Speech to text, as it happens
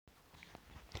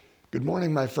Good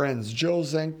morning, my friends. Joe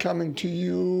Zenk coming to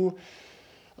you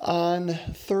on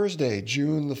Thursday,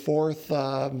 June the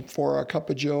 4th, for a cup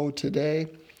of Joe today.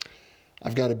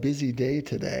 I've got a busy day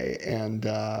today, and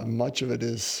much of it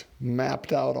is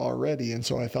mapped out already, and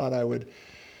so I thought I would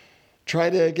try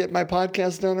to get my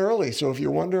podcast done early. So if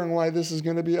you're wondering why this is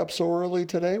going to be up so early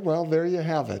today, well, there you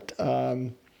have it.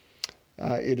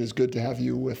 It is good to have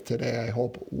you with today. I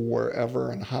hope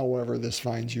wherever and however this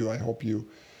finds you, I hope you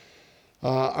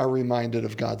are reminded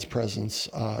of God's presence,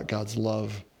 God's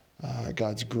love,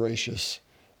 God's gracious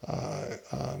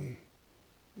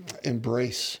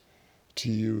embrace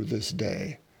to you this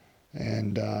day.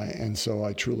 And so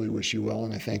I truly wish you well,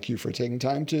 and I thank you for taking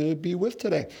time to be with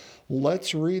today.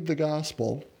 Let's read the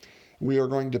gospel. We are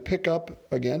going to pick up,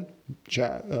 again,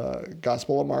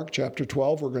 Gospel of Mark, chapter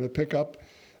 12. We're going to pick up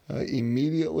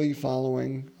immediately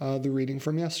following the reading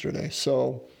from yesterday.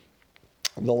 So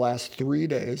the last 3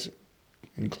 days,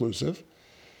 inclusive,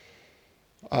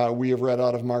 we have read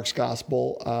out of Mark's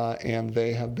gospel, and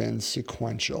they have been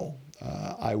sequential.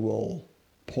 I will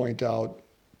point out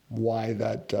why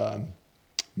that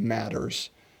matters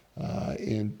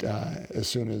as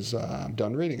soon as I'm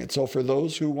done reading it. So for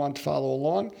those who want to follow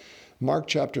along, Mark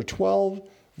chapter 12,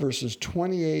 verses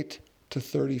 28 to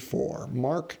 34.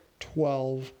 Mark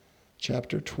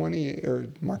chapter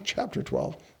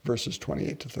 12, verses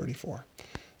 28 to 34.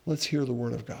 Let's hear the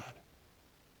word of God.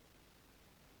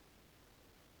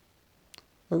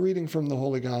 A reading from the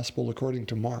Holy Gospel according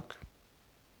to Mark.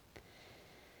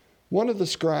 One of the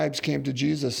scribes came to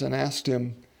Jesus and asked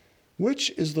him,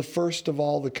 "Which is the first of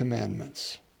all the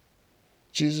commandments?"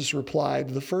 Jesus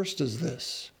replied, "The first is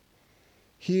this: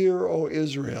 Hear, O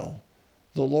Israel,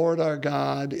 the Lord our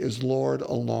God is Lord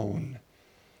alone.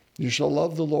 You shall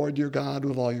love the Lord your God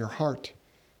with all your heart,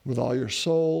 with all your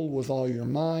soul, with all your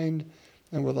mind,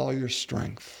 and with all your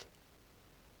strength.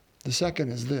 The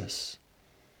second is this: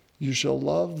 You shall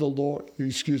love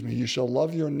you shall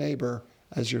love your neighbor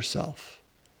as yourself.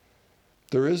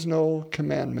 There is no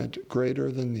commandment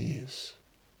greater than these."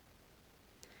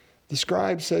 The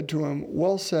scribe said to him,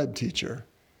 "Well said, teacher.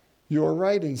 You are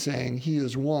right in saying he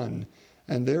is one,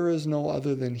 and there is no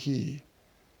other than he.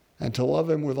 And to love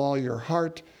him with all your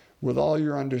heart, with all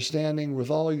your understanding,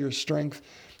 with all your strength,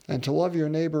 and to love your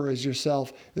neighbor as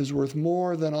yourself is worth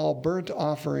more than all burnt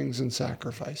offerings and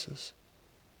sacrifices."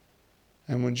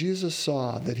 And when Jesus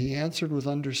saw that he answered with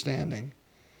understanding,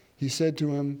 he said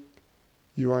to him,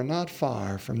 "You are not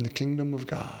far from the kingdom of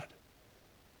God."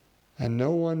 And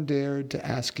no one dared to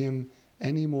ask him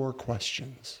any more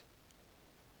questions.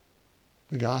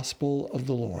 The Gospel of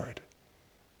the Lord.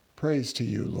 Praise to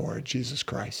you, Lord Jesus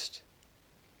Christ.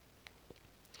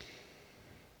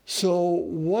 So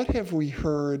what have we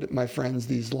heard, my friends,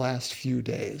 these last few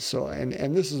days? So, and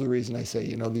this is the reason I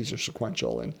say, these are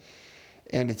sequential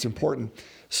and it's important.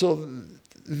 So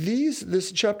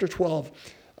this chapter 12,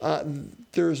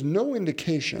 there's no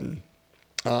indication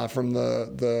from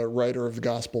the writer of the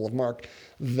Gospel of Mark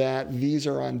that these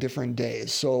are on different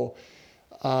days. So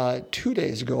 2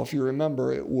 days ago, if you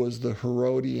remember, it was the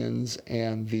Herodians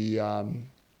and the,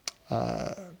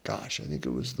 I think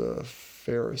it was the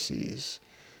Pharisees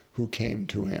who came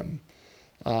to him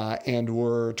and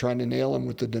were trying to nail him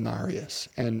with the denarius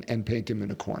and paint him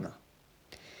in a corner.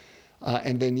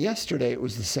 And then yesterday it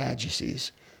was the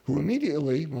Sadducees who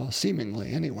immediately, well,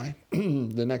 seemingly anyway,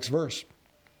 the next verse,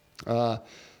 the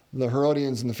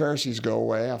Herodians and the Pharisees go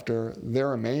away after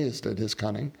they're amazed at his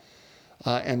cunning,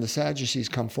 and the Sadducees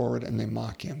come forward and they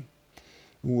mock him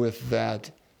with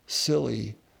that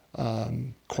silly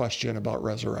question about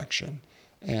resurrection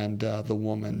and the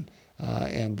woman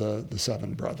and the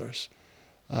 7 brothers.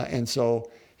 And so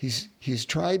he's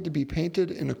tried to be painted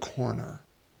in a corner.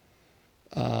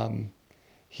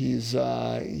 He's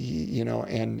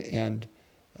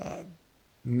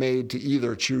made to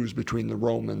either choose between the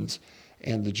Romans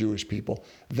and the Jewish people.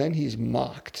 Then he's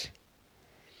mocked.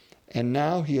 And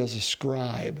now he has a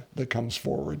scribe that comes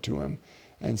forward to him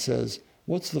and says,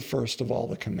 "What's the first of all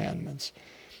the commandments?"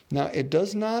 Now, it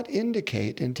does not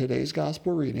indicate in today's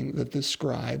gospel reading that this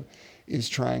scribe is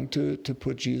trying to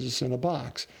put Jesus in a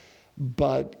box.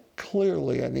 But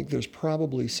clearly, I think there's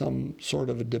probably some sort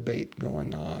of a debate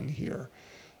going on here.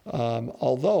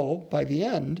 Although, by the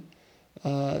end,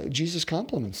 Jesus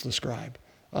compliments the scribe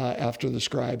after the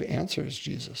scribe answers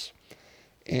Jesus.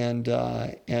 And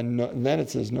then it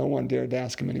says, no one dared to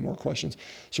ask him any more questions.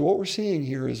 So what we're seeing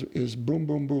here is boom,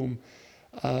 boom, boom,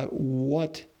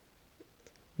 what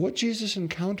Jesus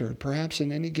encountered, perhaps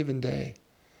in any given day,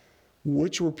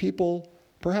 which were people,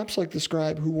 perhaps like the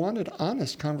scribe, who wanted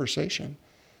honest conversation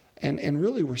and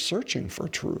really were searching for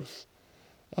truth.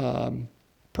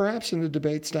 Perhaps in a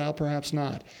debate style, perhaps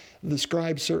not. The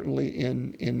scribe certainly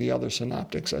in the other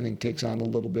synoptics, I think, takes on a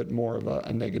little bit more of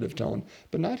a negative tone,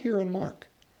 but not here in Mark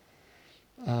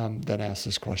that asks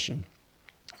this question.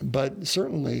 But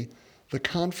certainly the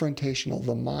confrontational,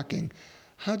 the mocking,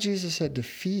 how Jesus had to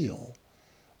feel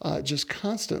just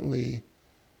constantly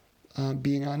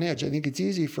being on edge. I think it's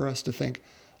easy for us to think,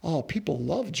 oh, people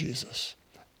love Jesus.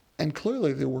 And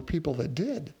clearly there were people that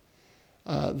did.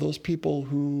 Those people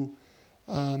whom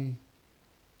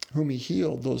he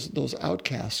healed, those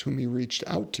outcasts whom he reached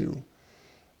out to.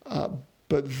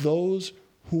 But those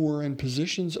who were in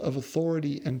positions of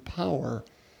authority and power,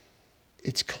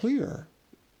 it's clear,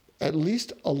 at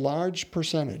least a large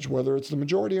percentage, whether it's the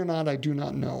majority or not, I do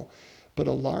not know, but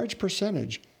a large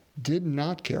percentage did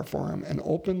not care for him and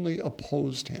openly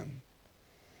opposed him.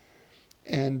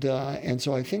 And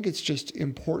so I think it's just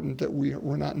important that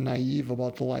we're not naive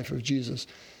about the life of Jesus,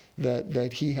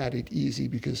 that he had it easy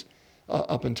because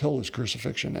up until his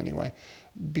crucifixion anyway,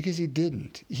 because he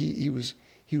didn't. He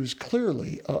was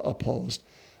clearly opposed.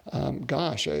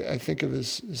 I think of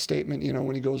his statement,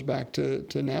 when he goes back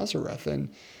to Nazareth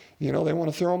and, they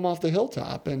want to throw him off the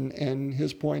hilltop. And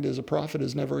his point is a prophet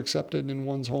is never accepted in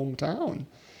one's hometown.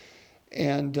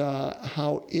 And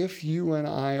how if you and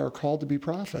I are called to be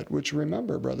prophet, which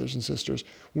remember, brothers and sisters,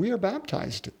 we are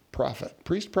baptized prophet,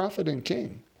 priest, prophet, and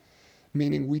king,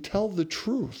 meaning we tell the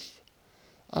truth.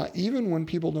 Even when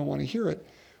people don't want to hear it,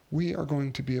 we are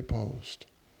going to be opposed.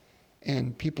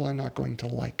 And people are not going to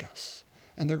like us.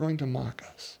 And they're going to mock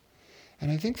us.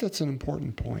 And I think that's an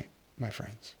important point, my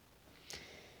friends.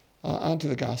 On to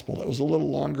the gospel. That was a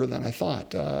little longer than I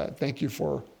thought. Thank you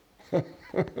for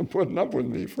putting up with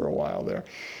me for a while there.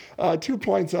 2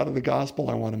 points out of the gospel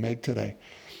I want to make today.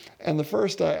 And the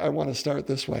first, I want to start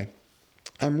this way.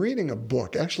 I'm reading a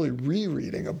book, actually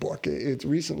rereading a book. It's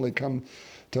recently come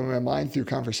to my mind through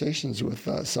conversations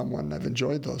with someone. I've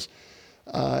enjoyed those.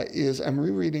 I'm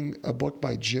rereading a book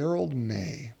by Gerald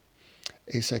May,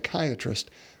 a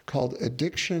psychiatrist, called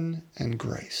Addiction and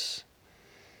Grace.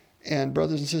 And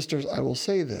brothers and sisters, I will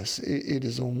say this, it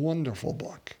is a wonderful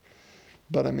book.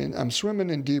 But I'm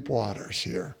swimming in deep waters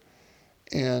here.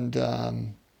 And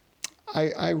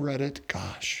I read it,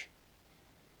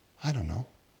 I don't know,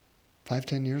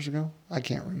 5-10 years ago? I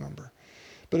can't remember.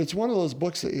 But it's one of those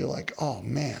books that you're like, oh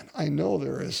man, I know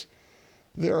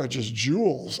there are just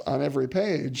jewels on every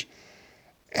page.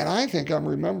 And I think I'm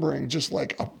remembering just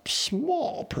like a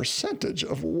small percentage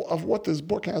of what this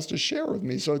book has to share with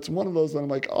me. So it's one of those that I'm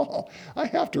like, oh, I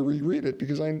have to reread it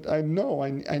because I know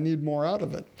I need more out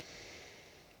of it.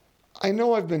 I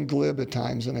know I've been glib at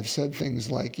times and I've said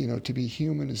things like, to be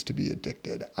human is to be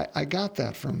addicted. I got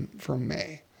that from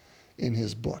May in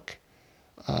his book.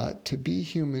 To be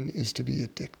human is to be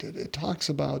addicted. It talks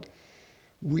about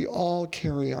we all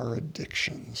carry our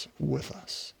addictions with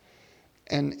us.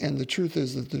 And the truth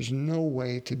is that there's no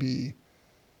way to be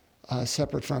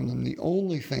separate from them. The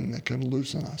only thing that can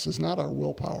loosen us is not our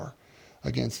willpower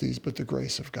against these, but the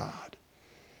grace of God.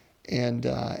 And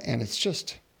it's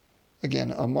just,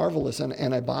 again, a marvelous,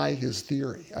 and I buy his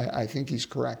theory. I think he's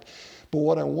correct. But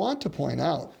what I want to point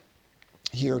out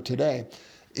here today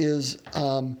is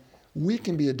we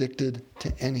can be addicted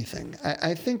to anything.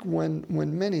 I think when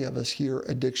many of us hear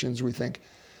addictions, we think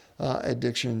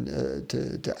addiction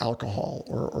to alcohol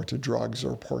or to drugs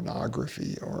or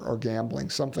pornography or gambling,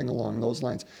 something along those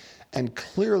lines. And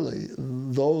clearly,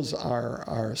 those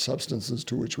are substances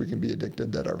to which we can be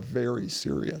addicted that are very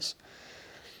serious.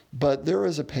 But there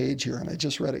is a page here, and I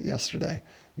just read it yesterday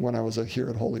when I was here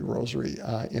at Holy Rosary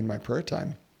in my prayer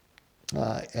time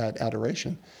at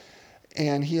Adoration.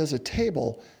 And he has a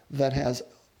table that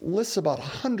lists about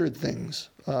 100 things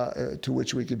to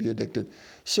which we could be addicted.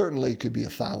 Certainly it could be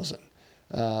 1,000.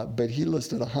 But he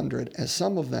listed 100 as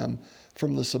some of them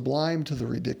from the sublime to the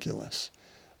ridiculous.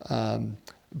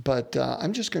 But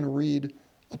I'm just going to read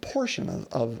a portion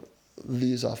of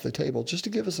these off the table just to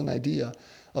give us an idea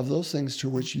of those things to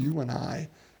which you and I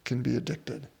can be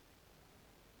addicted.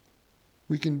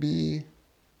 We can be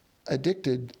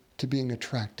addicted to being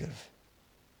attractive,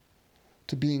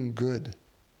 to being good,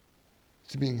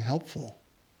 to being helpful,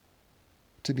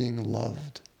 to being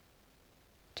loved,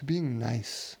 to being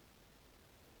nice,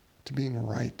 to being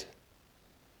right.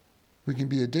 We can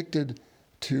be addicted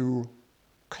to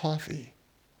coffee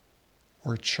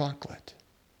or chocolate.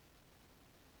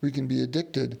 We can be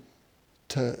addicted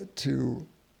to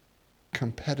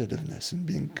competitiveness and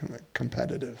being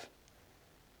competitive.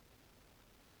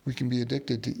 We can be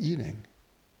addicted to eating,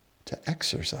 to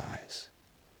exercise.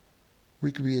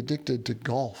 We can be addicted to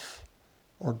golf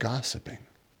or gossiping.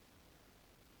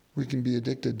 We can be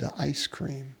addicted to ice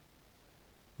cream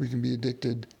We can be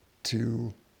addicted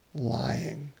to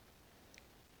lying.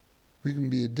 We can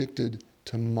be addicted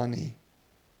to money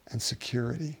and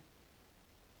security.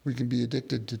 We can be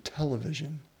addicted to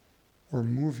television or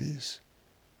movies.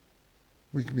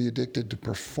 We can be addicted to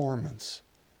performance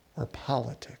or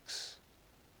politics.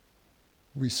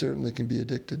 We certainly can be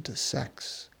addicted to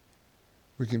sex.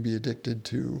 We can be addicted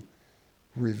to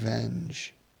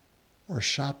revenge or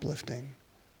shoplifting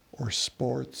or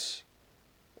sports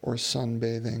or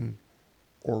sunbathing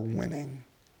or winning.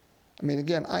 I mean,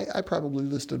 again, I probably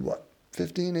listed,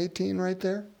 15, 18 right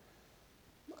there?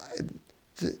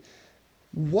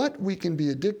 What we can be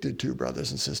addicted to, brothers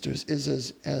and sisters,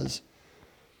 is as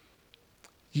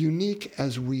unique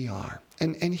as we are.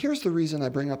 And here's the reason I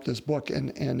bring up this book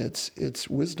and its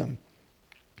wisdom.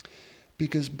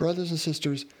 Because, brothers and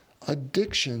sisters,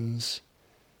 addictions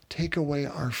take away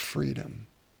our freedom.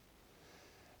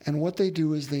 And what they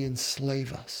do is they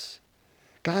enslave us.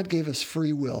 God gave us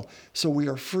free will, so we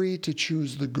are free to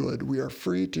choose the good. We are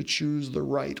free to choose the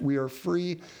right. We are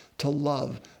free to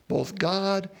love both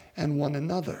God and one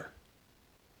another.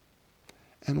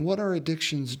 And what our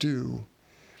addictions do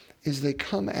is they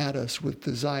come at us with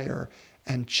desire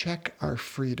and check our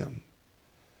freedom.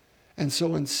 And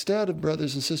so instead of,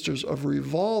 brothers and sisters, of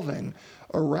revolving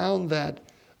around that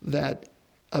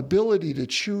ability to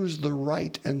choose the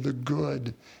right and the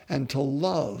good and to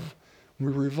love,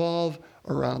 we revolve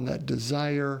around that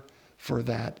desire for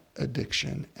that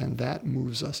addiction, and that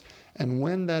moves us. And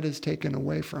when that is taken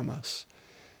away from us,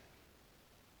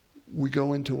 we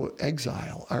go into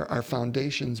exile. Our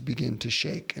foundations begin to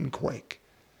shake and quake,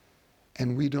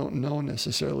 and we don't know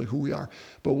necessarily who we are.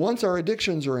 But once our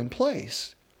addictions are in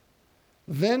place,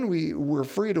 then we're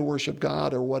free to worship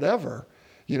God or whatever.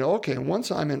 Okay,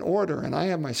 once I'm in order and I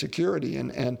have my security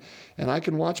and I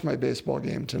can watch my baseball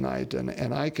game tonight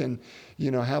and I can,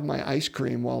 have my ice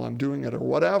cream while I'm doing it or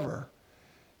whatever,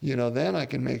 then I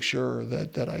can make sure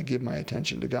that I give my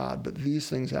attention to God. But these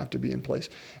things have to be in place.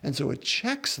 And so it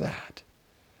checks that,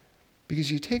 because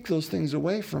you take those things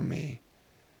away from me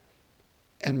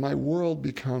and my world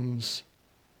becomes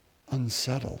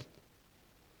unsettled.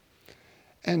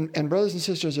 And brothers and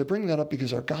sisters, I bring that up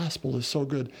because our gospel is so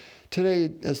good.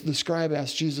 Today, as the scribe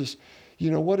asked Jesus,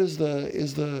 what is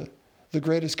the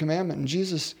greatest commandment? And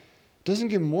Jesus doesn't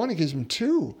give him one, he gives him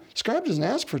two. Scribe doesn't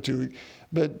ask for two,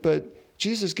 but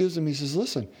Jesus gives him, he says,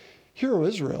 listen, hear, O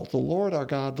Israel, the Lord our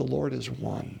God, the Lord is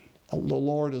one. The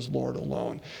Lord is Lord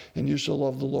alone. And you shall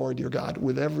love the Lord your God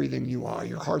with everything you are,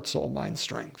 your heart, soul, mind,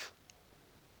 strength.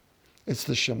 It's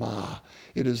the Shema.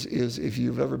 It is if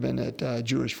you've ever been at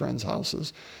Jewish friends'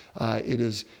 houses, it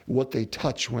is what they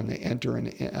touch when they enter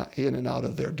in and out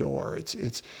of their door.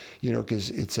 It's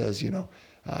because it says,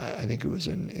 I think it was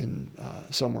in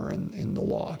somewhere in the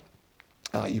law,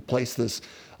 you place this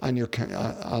on your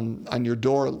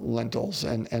door lintels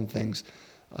and things,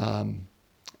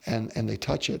 and they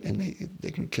touch it, and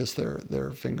they can kiss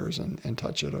their fingers and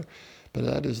touch it. But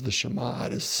that is the Shema.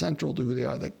 It is central to who they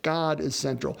are, that God is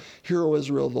central. Hear, O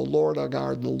Israel, the Lord our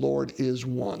God, the Lord is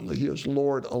one. He is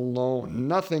Lord alone.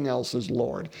 Nothing else is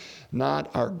Lord. Not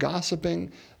our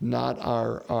gossiping, not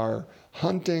our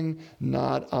hunting,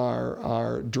 not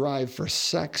our drive for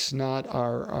sex, not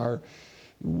our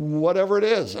whatever it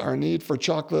is, our need for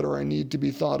chocolate or our need to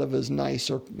be thought of as nice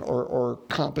or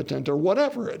competent or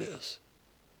whatever it is.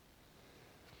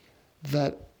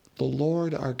 That the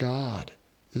Lord our God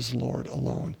is Lord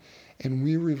alone. And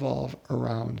we revolve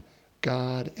around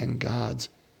God and God's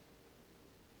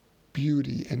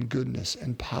beauty and goodness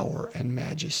and power and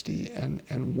majesty and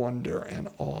wonder and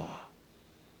awe.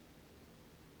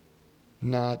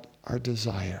 Not our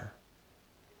desire.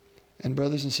 And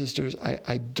brothers and sisters,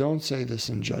 I don't say this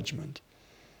in judgment.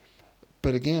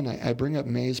 But again, I bring up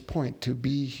May's point. To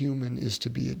be human is to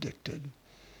be addicted.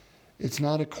 It's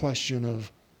not a question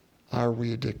of are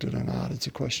we addicted or not? It's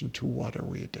a question, to what are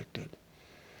we addicted?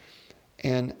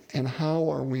 And how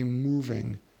are we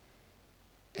moving?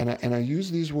 And I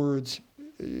use these words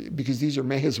because these are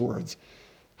May's words.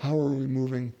 How are we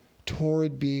moving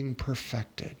toward being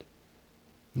perfected?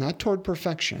 Not toward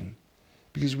perfection,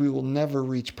 because we will never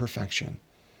reach perfection.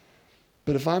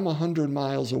 But if I'm 100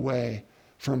 miles away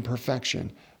from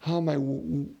perfection, how am I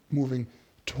moving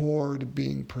toward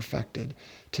being perfected?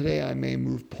 Today I may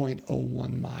move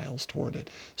 0.01 miles toward it.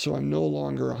 So I'm no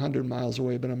longer 100 miles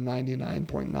away, but I'm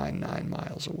 99.99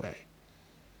 miles away.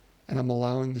 And I'm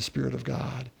allowing the Spirit of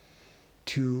God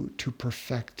to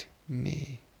perfect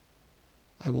me.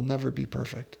 I will never be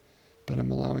perfect, but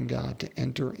I'm allowing God to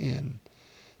enter in,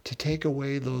 to take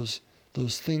away those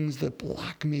things that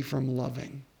block me from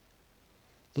loving,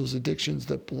 those addictions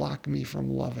that block me from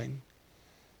loving,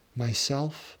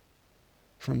 myself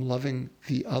from loving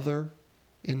the other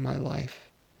in my life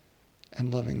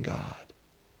and loving God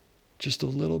just a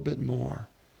little bit more,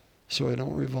 so I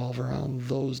don't revolve around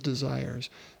those desires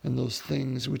and those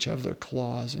things which have their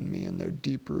claws in me and their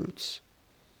deep roots,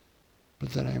 but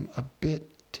that I'm a bit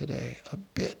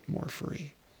more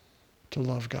free to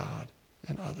love God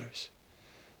and others.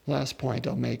 Last point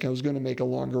I'll make. I was going to make a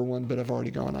longer one, but I've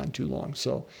already gone on too long.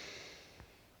 So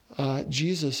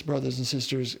Jesus, brothers and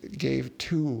sisters, gave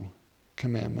 2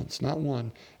 commandments, not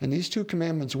one. And these 2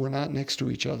 commandments were not next to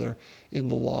each other in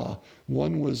the law.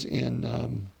 One was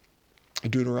in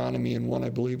Deuteronomy, and one, I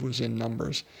believe, was in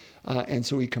Numbers. And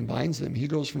so he combines them. He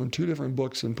goes from 2 different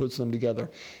books and puts them together.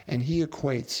 And he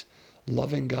equates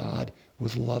loving God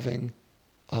with loving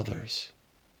others.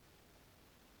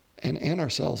 And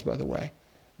ourselves, by the way.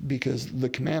 Because the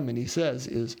commandment, he says,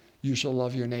 is you shall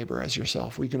love your neighbor as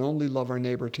yourself. We can only love our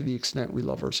neighbor to the extent we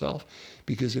love ourselves.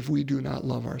 Because if we do not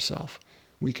love ourselves,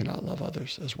 we cannot love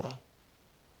others as well.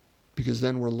 Because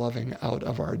then we're loving out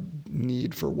of our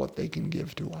need for what they can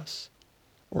give to us,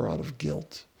 or out of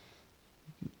guilt.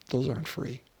 Those aren't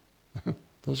free.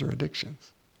 Those are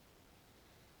addictions.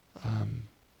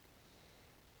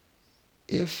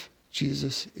 If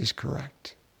Jesus is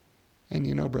correct, and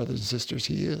you know, brothers and sisters,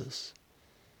 he is.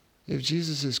 If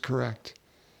Jesus is correct,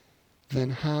 then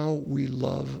how we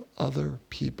love other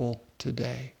people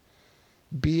today,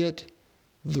 be it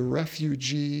the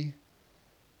refugee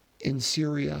in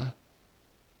Syria,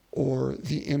 or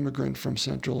the immigrant from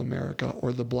Central America,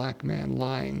 or the black man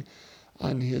lying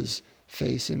on his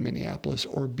face in Minneapolis,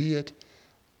 or be it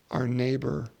our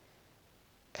neighbor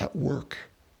at work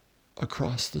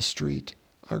across the street,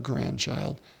 our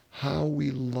grandchild, how we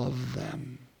love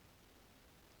them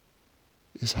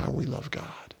is how we love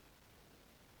God.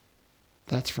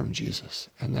 That's from Jesus,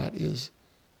 and that is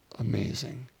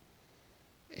amazing.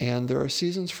 And there are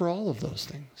seasons for all of those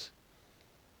things.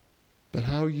 But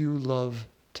how you love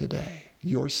today,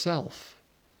 yourself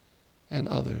and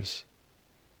others,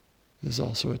 is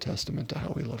also a testament to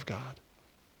how we love God.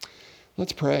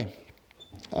 Let's pray.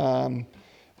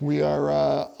 We are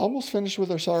almost finished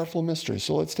with our sorrowful mystery,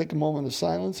 so let's take a moment of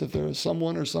silence if there is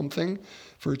someone or something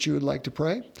for which you would like to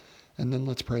pray, and then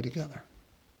let's pray together.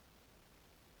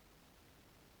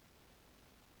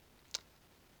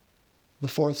 The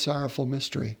 4th sorrowful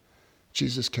mystery,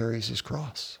 Jesus carries his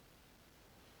cross.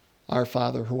 Our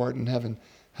Father, who art in heaven,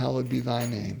 hallowed be thy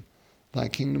name. Thy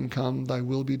kingdom come, thy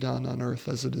will be done on earth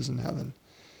as it is in heaven.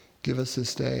 Give us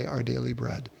this day our daily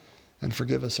bread, and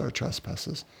forgive us our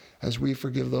trespasses, as we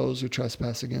forgive those who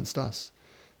trespass against us.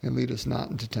 And lead us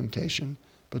not into temptation,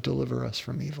 but deliver us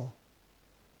from evil.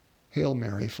 Hail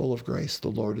Mary, full of grace, the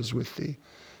Lord is with thee.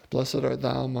 Blessed art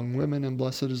thou among women, and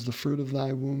blessed is the fruit of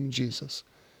thy womb, Jesus.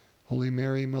 Holy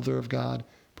Mary, Mother of God,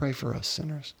 pray for us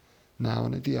sinners, now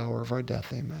and at the hour of our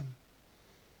death. Amen.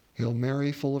 Hail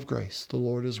Mary, full of grace, the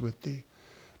Lord is with thee.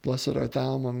 Blessed art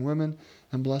thou among women,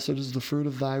 and blessed is the fruit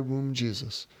of thy womb,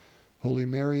 Jesus. Holy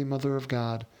Mary, Mother of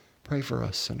God, pray for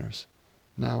us sinners,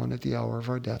 now and at the hour of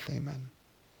our death. Amen.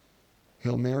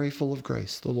 Hail Mary, full of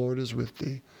grace, the Lord is with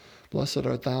thee. Blessed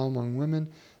art thou among women,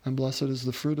 and blessed is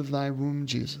the fruit of thy womb,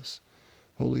 Jesus.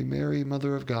 Holy Mary,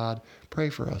 Mother of God, pray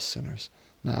for us sinners,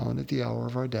 now and at the hour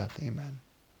of our death. Amen.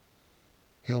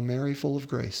 Hail Mary, full of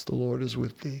grace, the Lord is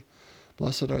with thee.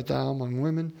 Blessed art thou among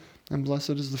women, and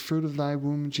blessed is the fruit of thy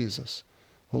womb, Jesus.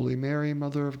 Holy Mary,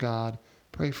 Mother of God,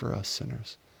 pray for us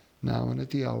sinners, now and at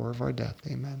the hour of our death.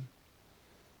 Amen.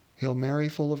 Hail Mary,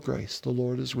 full of grace, the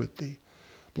Lord is with thee.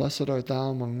 Blessed art thou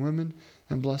among women,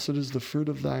 and blessed is the fruit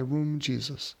of thy womb,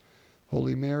 Jesus.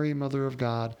 Holy Mary, Mother of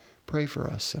God, pray for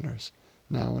us sinners,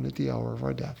 now and at the hour of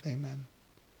our death. Amen.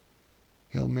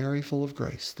 Hail Mary, full of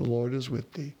grace, the Lord is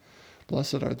with thee.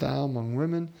 Blessed art thou among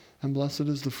women, and blessed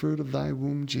is the fruit of thy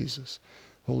womb, Jesus.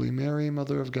 Holy Mary,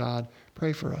 Mother of God,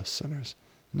 pray for us sinners,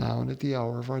 now and at the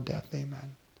hour of our death.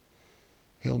 Amen.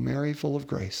 Hail Mary, full of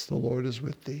grace, the Lord is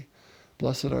with thee.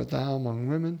 Blessed art thou among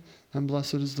women, and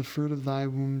blessed is the fruit of thy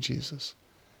womb, Jesus.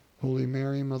 Holy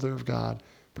Mary, Mother of God,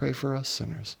 pray for us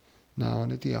sinners, now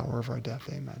and at the hour of our death.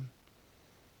 Amen.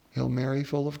 Hail Mary,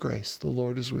 full of grace, the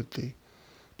Lord is with thee.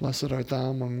 Blessed art thou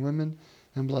among women,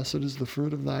 and blessed is the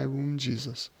fruit of thy womb,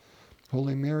 Jesus.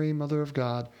 Holy Mary, Mother of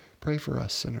God, pray for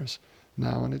us sinners,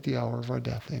 now and at the hour of our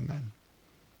death. Amen.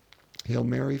 Hail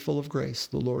Mary, full of grace,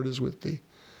 the Lord is with thee.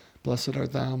 Blessed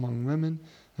art thou among women,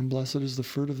 and blessed is the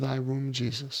fruit of thy womb,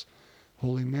 Jesus.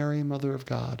 Holy Mary, Mother of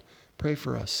God, pray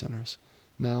for us sinners,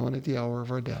 now and at the hour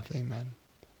of our death. Amen.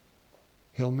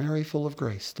 Hail Mary, full of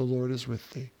grace, the Lord is with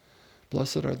thee.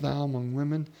 Blessed art thou among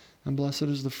women, and blessed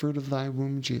is the fruit of thy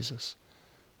womb, Jesus.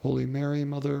 Holy Mary,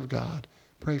 Mother of God,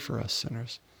 pray for us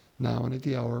sinners, now and at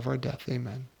the hour of our death.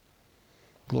 Amen.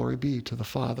 Glory be to the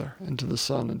Father, and to the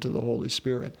Son, and to the Holy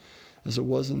Spirit, as it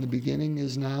was in the beginning,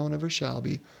 is now, and ever shall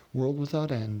be, world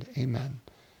without end. Amen.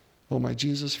 O my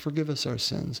Jesus, forgive us our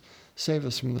sins, save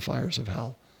us from the fires of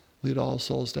hell, lead all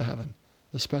souls to heaven,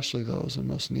 especially those in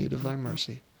most need of thy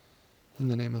mercy. In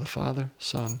the name of the Father,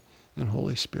 Son, and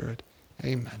Holy Spirit.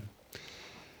 Amen.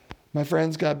 My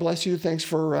friends, God bless you. Thanks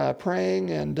for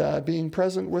praying and being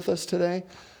present with us today.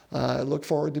 I look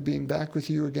forward to being back with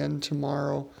you again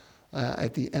tomorrow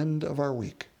at the end of our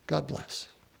week. God bless.